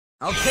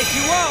I'll take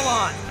you all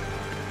on!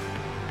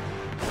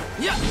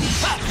 Yeah!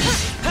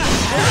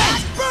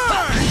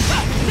 Burn!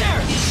 There!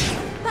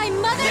 By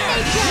Mother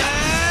Nature!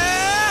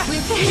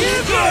 With the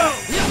Hero!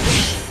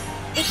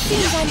 It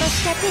seems I must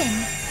step in.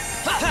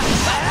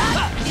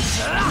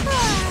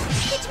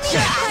 It's me!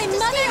 By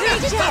Mother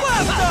Nature!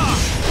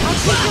 I'll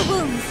treat your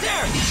wounds.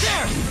 There!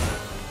 There!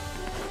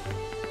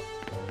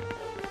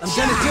 I'm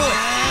gonna do it!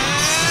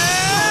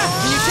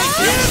 Can you take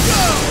this?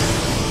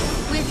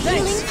 With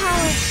healing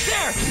power.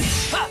 There!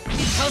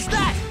 How's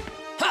that?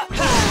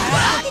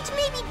 It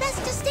may be best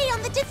to stay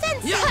on the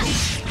defensive. Yeah.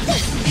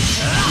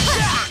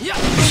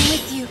 I'm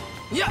with you.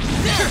 Yeah!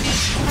 There!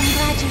 I'm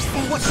glad you're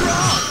safe. What's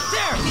wrong?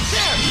 There!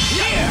 There!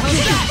 Yeah! How's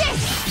that?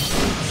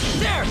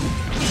 There!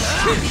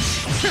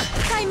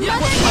 By Yeah!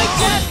 Mother What's like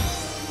Nature! that?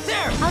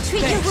 There! I'll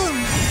treat your Thanks.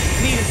 wounds.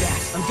 Needed that.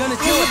 I'm gonna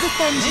I do will it.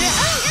 defend you.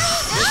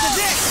 This is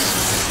it.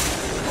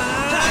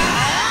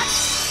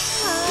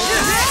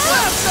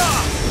 Blast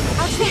off!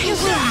 I'll treat your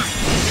wounds.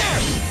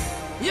 There!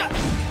 Yeah!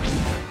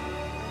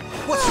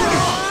 What's wrong?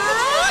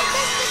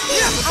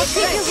 I'll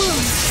treat your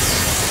wounds.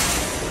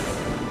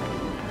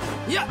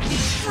 Yeah!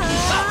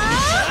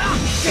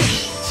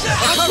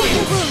 I'll treat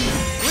your wounds.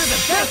 We're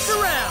the best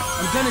around!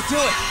 I'm gonna do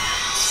it!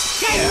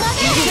 By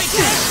Mother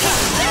Nature!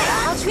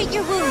 I'll treat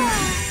your wounds.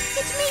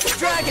 It's me,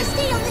 Dragon!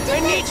 Stay on the I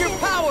defensive. need your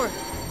power!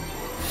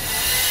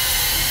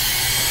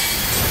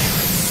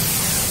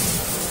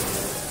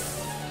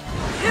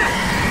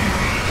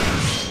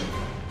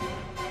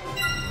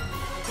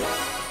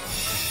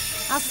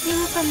 I'll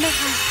sing from the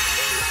heart.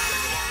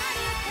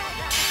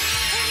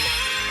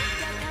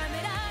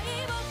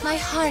 My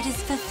heart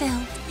is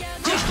fulfilled.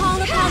 I call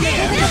upon the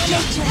rhythm of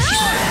nature.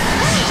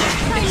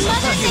 My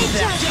Mother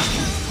Nature!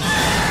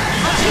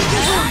 I'll treat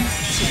your wounds.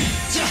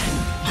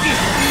 I'm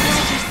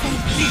glad you're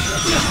safe.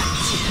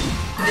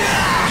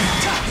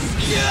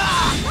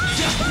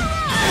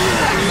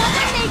 My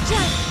Mother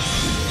Nature!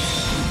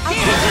 I'll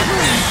treat your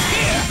wounds.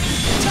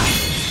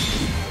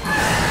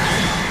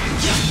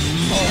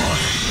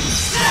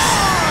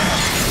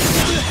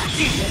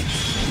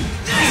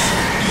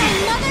 My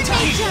Mother Nature! I'll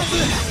treat your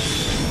wounds.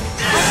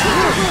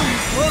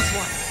 Close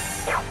one!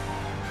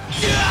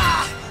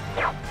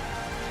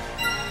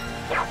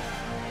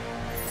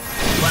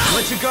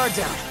 Let your guard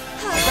down!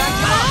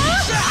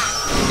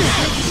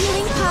 With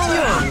healing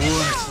power.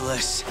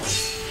 Worthless!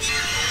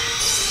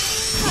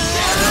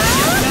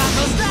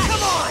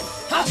 Come on!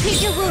 I'll treat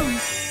your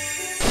wounds.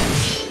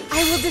 I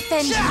will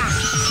defend you.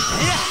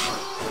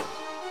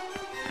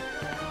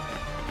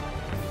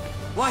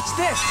 Watch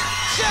this!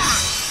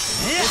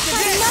 By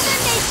Mother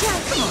Nature!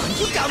 Come on,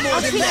 you got more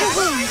I'll than treat your that!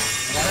 wounds.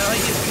 That all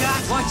you got?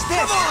 Watch this!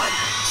 Come on!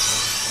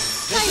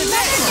 By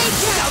Mother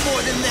Nature! Got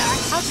more than that!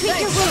 I'll treat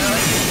your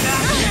wounds.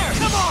 There!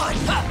 Come on!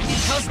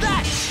 How's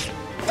that?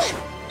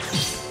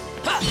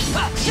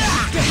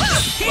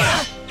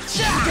 Here!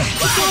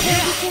 Together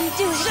we can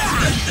do it.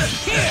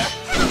 Here!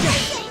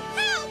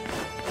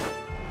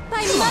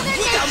 By Mother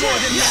You got more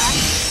than Nature! that!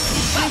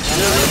 With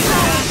healing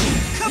power.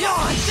 Come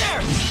on! There!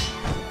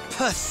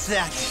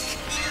 Pathetic!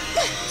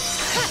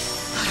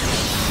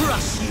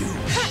 Crush you!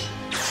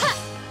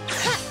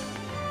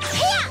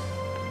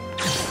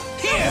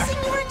 Here!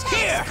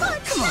 Here!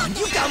 Come on,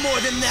 you got more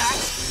than that!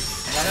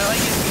 That all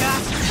you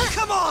got?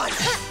 Come on!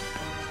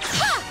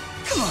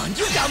 Come on,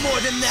 you got more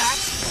than that!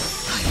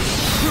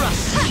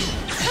 Crush you!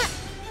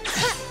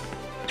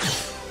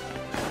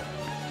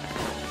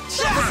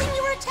 Focusing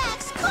your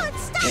attacks. Can't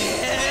stop.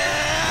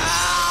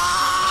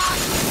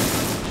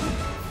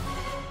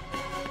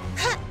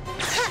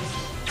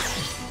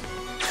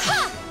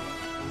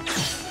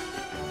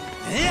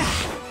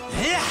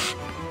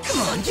 Come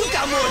on, you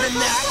got more than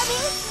that!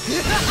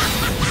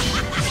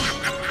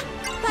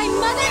 By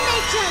Mother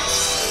Nature!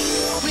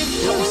 With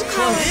healing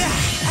power,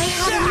 I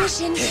have a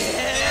mission.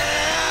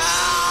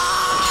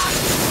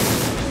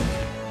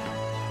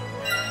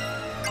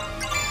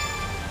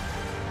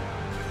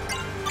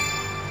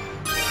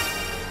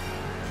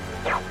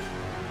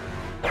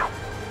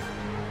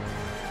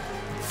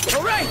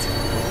 All right!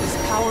 This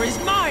power is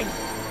mine!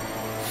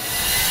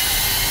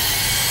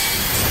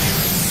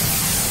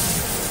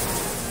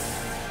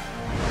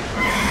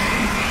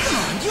 Come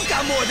on, you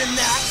got more than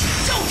that!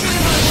 Don't get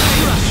in my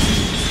way!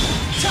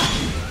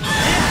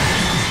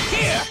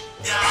 Here!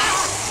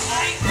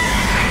 I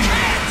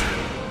can't!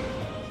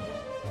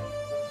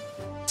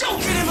 Don't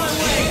get in my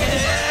way!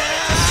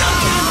 Don't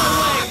get in my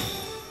way!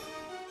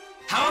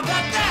 How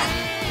about that?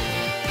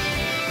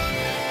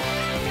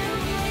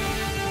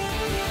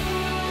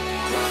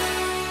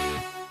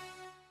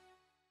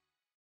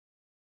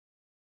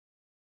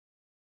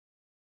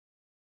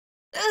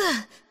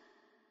 Ugh.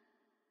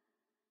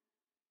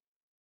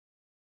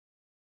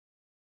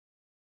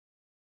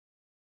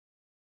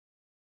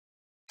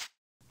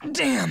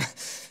 Damn!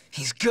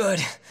 He's good.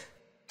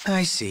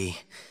 I see.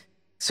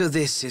 So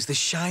this is the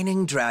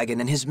Shining Dragon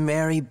and his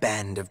merry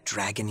band of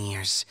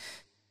Dragoneers.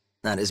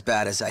 Not as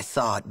bad as I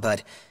thought,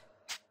 but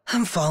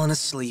I'm falling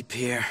asleep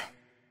here.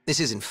 This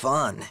isn't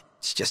fun.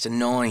 It's just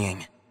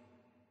annoying.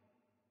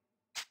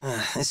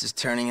 This is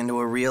turning into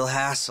a real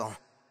hassle.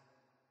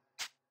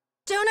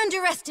 Don't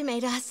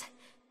underestimate us.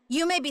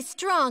 You may be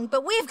strong,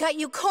 but we've got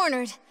you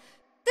cornered.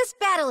 This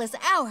battle is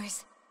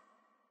ours.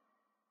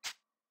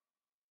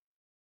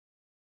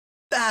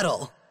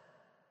 Battle?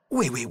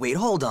 Wait,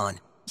 hold on.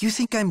 You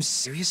think I'm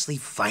seriously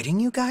fighting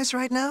you guys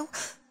right now?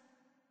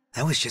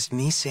 That was just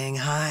me saying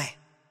hi.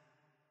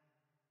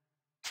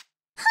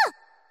 Huh!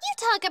 You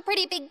talk a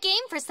pretty big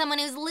game for someone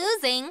who's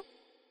losing.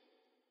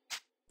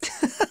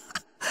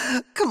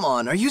 Come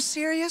on, are you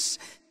serious?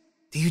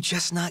 Do you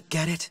just not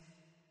get it?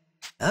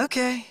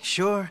 Okay,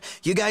 sure.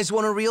 You guys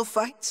want a real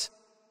fight?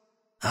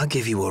 I'll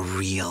give you a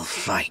real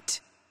fight.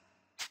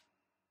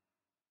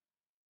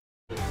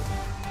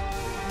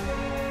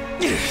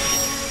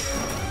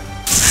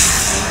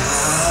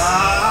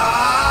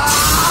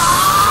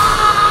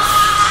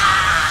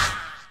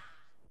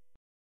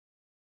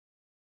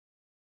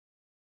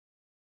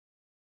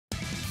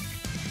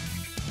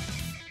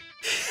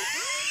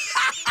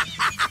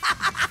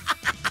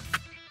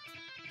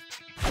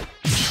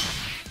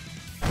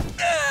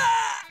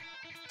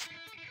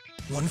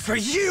 One for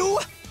you!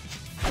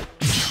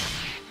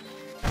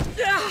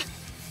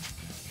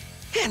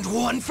 And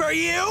one for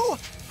you!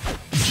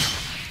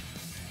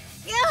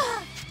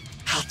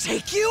 I'll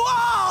take you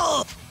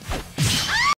all!